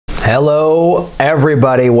Hello,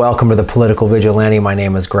 everybody. Welcome to the Political Vigilante. My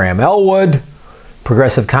name is Graham Elwood.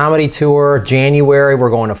 Progressive Comedy Tour, January.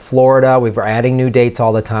 We're going to Florida. We're adding new dates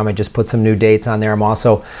all the time. I just put some new dates on there. I'm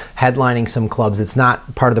also headlining some clubs. It's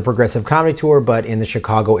not part of the Progressive Comedy Tour, but in the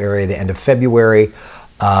Chicago area, the end of February.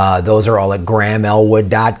 Those are all at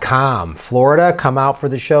grahamelwood.com. Florida, come out for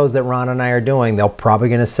the shows that Ron and I are doing. They're probably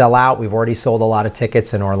going to sell out. We've already sold a lot of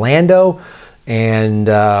tickets in Orlando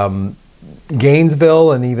and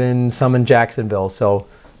Gainesville and even some in Jacksonville. So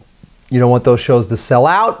you don't want those shows to sell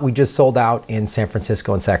out. We just sold out in San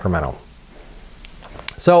Francisco and Sacramento.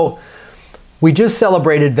 So we just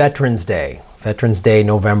celebrated Veterans Day. Veterans Day,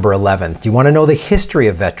 November 11th. You want to know the history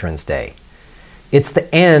of Veterans Day? It's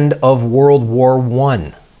the end of World War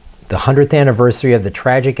I. The 100th anniversary of the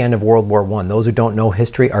tragic end of World War I. Those who don't know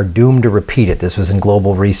history are doomed to repeat it. This was in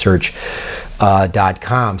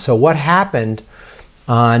globalresearch.com. So what happened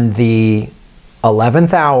on the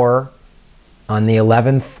 11th hour, on the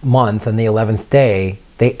 11th month, on the 11th day,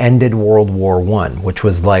 they ended World War I, which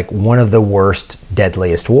was like one of the worst,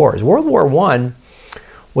 deadliest wars. World War I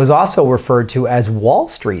was also referred to as Wall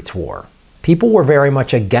Street's War. People were very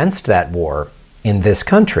much against that war in this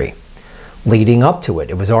country leading up to it.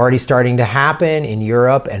 It was already starting to happen in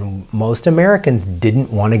Europe, and most Americans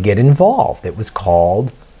didn't want to get involved. It was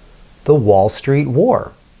called the Wall Street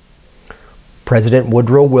War. President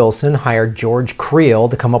Woodrow Wilson hired George Creel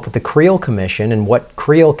to come up with the Creel Commission, and what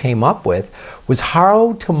Creel came up with was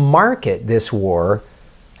how to market this war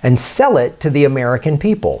and sell it to the American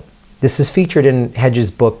people. This is featured in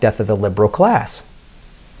Hedges' book, Death of the Liberal Class.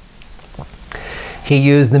 He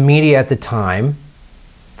used the media at the time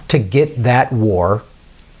to get that war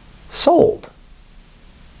sold.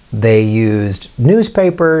 They used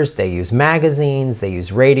newspapers, they used magazines, they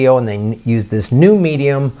used radio, and they used this new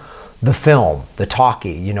medium, the film, the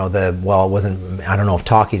talkie, you know, well, it wasn't, I don't know if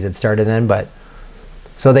talkies had started then, but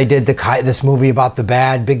so they did this movie about the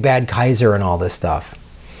big bad Kaiser and all this stuff.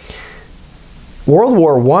 World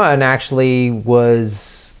War I actually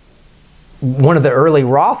was one of the early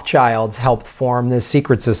Rothschilds helped form this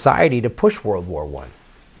secret society to push World War I.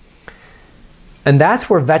 And that's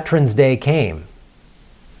where Veterans Day came,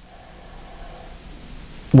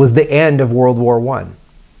 was the end of World War I.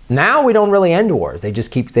 Now we don't really end wars. They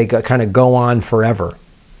just they kind of go on forever.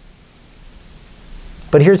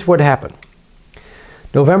 But here's what happened.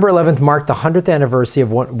 November 11th marked the 100th anniversary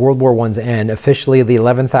of World War I's end, officially the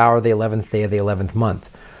 11th hour, the 11th day of the 11th month.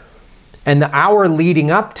 And the hour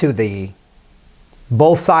leading up to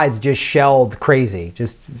both sides just shelled crazy,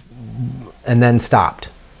 and then stopped.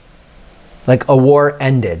 Like a war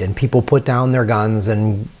ended and people put down their guns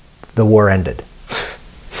and the war ended.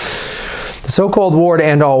 The so-called war to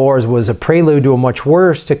end all wars was a prelude to a much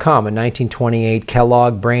worse to come. In 1928,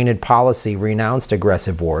 Kellogg-Brainerd policy renounced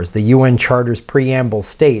aggressive wars. The UN Charter's preamble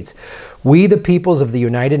states, "We, the peoples of the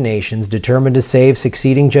United Nations, determined to save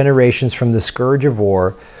succeeding generations from the scourge of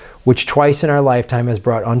war, which twice in our lifetime has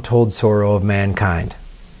brought untold sorrow of mankind."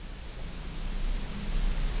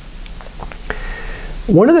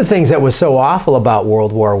 One of the things that was so awful about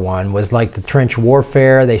World War I was like the trench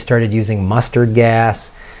warfare. They started using mustard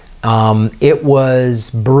gas. It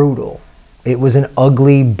was brutal. It was an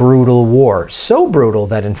ugly, brutal war. So brutal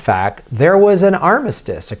that, in fact, there was an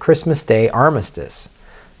armistice, a Christmas Day armistice,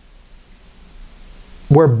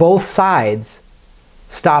 where both sides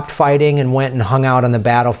stopped fighting and went and hung out on the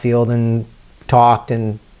battlefield and talked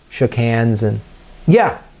and shook hands. And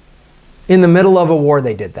yeah, in the middle of a war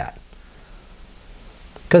they did that.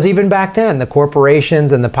 Because even back then, the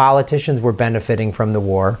corporations and the politicians were benefiting from the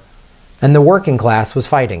war, and the working class was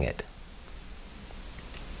fighting it.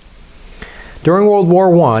 During World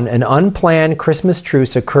War I, an unplanned Christmas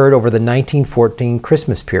truce occurred over the 1914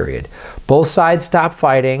 Christmas period. Both sides stopped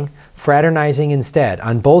fighting, fraternizing instead.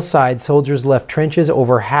 On both sides, soldiers left trenches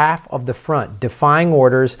over half of the front, defying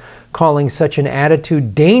orders, calling such an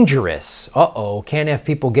attitude dangerous. Uh-oh, can't have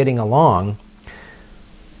people getting along.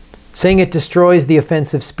 Saying it destroys the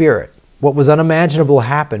offensive spirit. What was unimaginable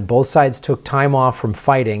happened. Both sides took time off from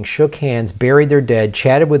fighting, shook hands, buried their dead,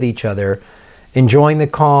 chatted with each other, enjoying the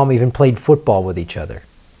calm, even played football with each other.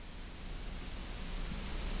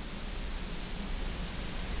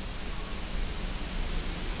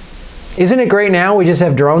 Isn't it great now? We just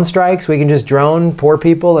have drone strikes. We can just drone poor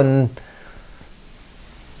people in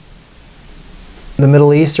the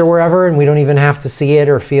Middle East or wherever, and we don't even have to see it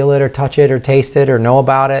or feel it or touch it or taste it or know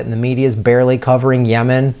about it, and the media is barely covering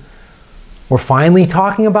Yemen. We're finally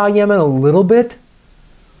talking about Yemen a little bit,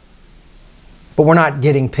 but we're not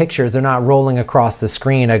getting pictures. They're not rolling across the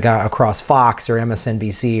screen across Fox or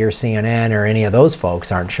MSNBC or CNN or any of those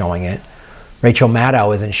folks aren't showing it. Rachel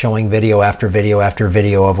Maddow isn't showing video after video after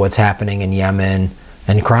video of what's happening in Yemen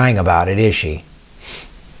and crying about it, is she?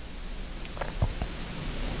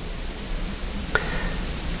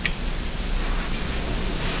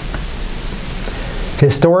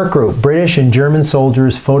 Historic group, British and German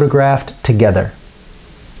soldiers photographed together.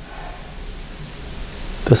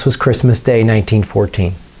 This was Christmas Day,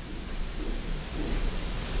 1914.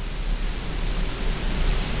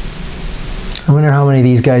 I wonder how many of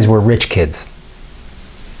these guys were rich kids.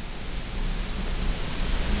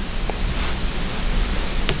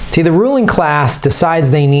 See, the ruling class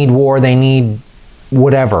decides they need war, they need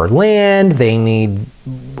whatever, land, they need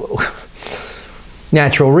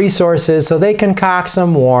natural resources, so they concoct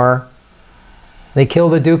some war. They kill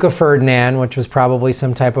the Duke of Ferdinand, which was probably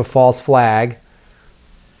some type of false flag.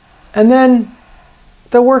 And then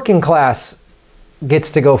the working class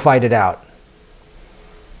gets to go fight it out,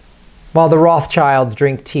 while the Rothschilds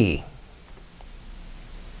drink tea.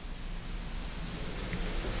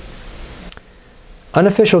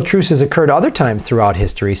 Unofficial truces occurred other times throughout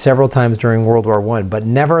history, several times during World War I, but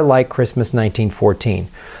never like Christmas 1914.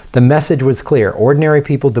 The message was clear. Ordinary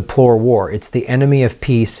people deplore war. It's the enemy of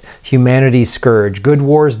peace, humanity's scourge. Good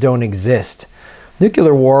wars don't exist.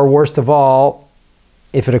 Nuclear war, worst of all,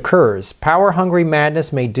 if it occurs. Power-hungry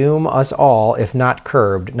madness may doom us all if not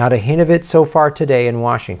curbed. Not a hint of it so far today in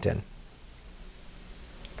Washington.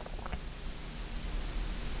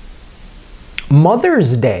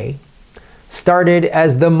 Mother's Day started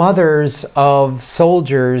as the mothers of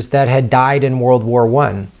soldiers that had died in World War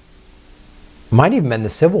I. Might even been the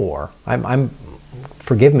Civil War.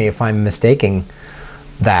 Forgive me if I'm mistaking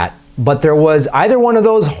that. But there was either one of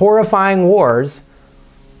those horrifying wars.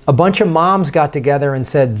 A bunch of moms got together and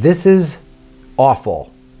said, this is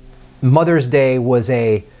awful. Mother's Day was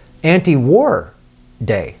a anti-war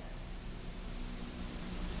day.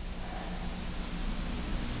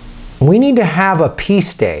 We need to have a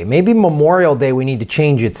peace day. Maybe Memorial Day, we need to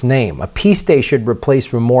change its name. A peace day should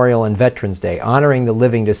replace Memorial and Veterans Day, honoring the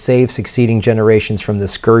living to save succeeding generations from the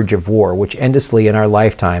scourge of war, which endlessly in our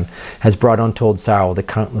lifetime has brought untold sorrow to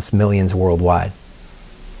countless millions worldwide.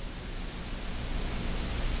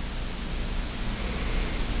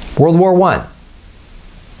 World War I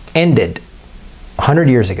ended 100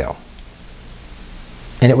 years ago,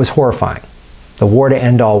 and it was horrifying. The war to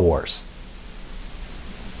end all wars.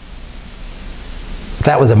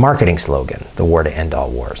 That was a marketing slogan, the war to end all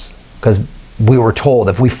wars. Because we were told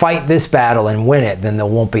if we fight this battle and win it, then there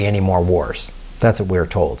won't be any more wars. That's what we were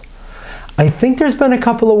told. I think there's been a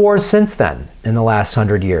couple of wars since then in the last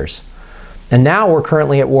 100 years. And now we're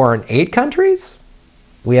currently at war in 8 countries.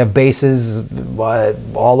 We have bases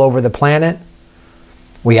all over the planet.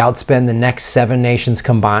 We outspend the next 7 nations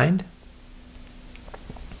combined.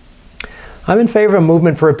 I'm in favor of a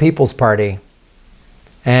movement for a People's Party.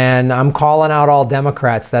 And I'm calling out all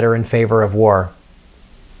Democrats that are in favor of war.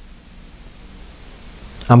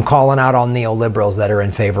 I'm calling out all neoliberals that are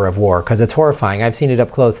in favor of war, because it's horrifying. I've seen it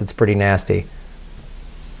up close. It's pretty nasty.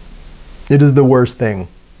 It is the worst thing.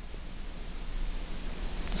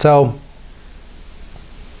 So,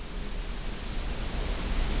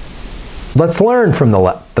 let's learn from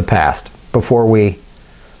the past before we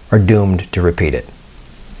are doomed to repeat it.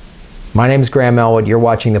 My name is Graham Elwood. You're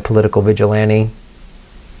watching The Political Vigilante.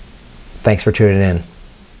 Thanks for tuning in.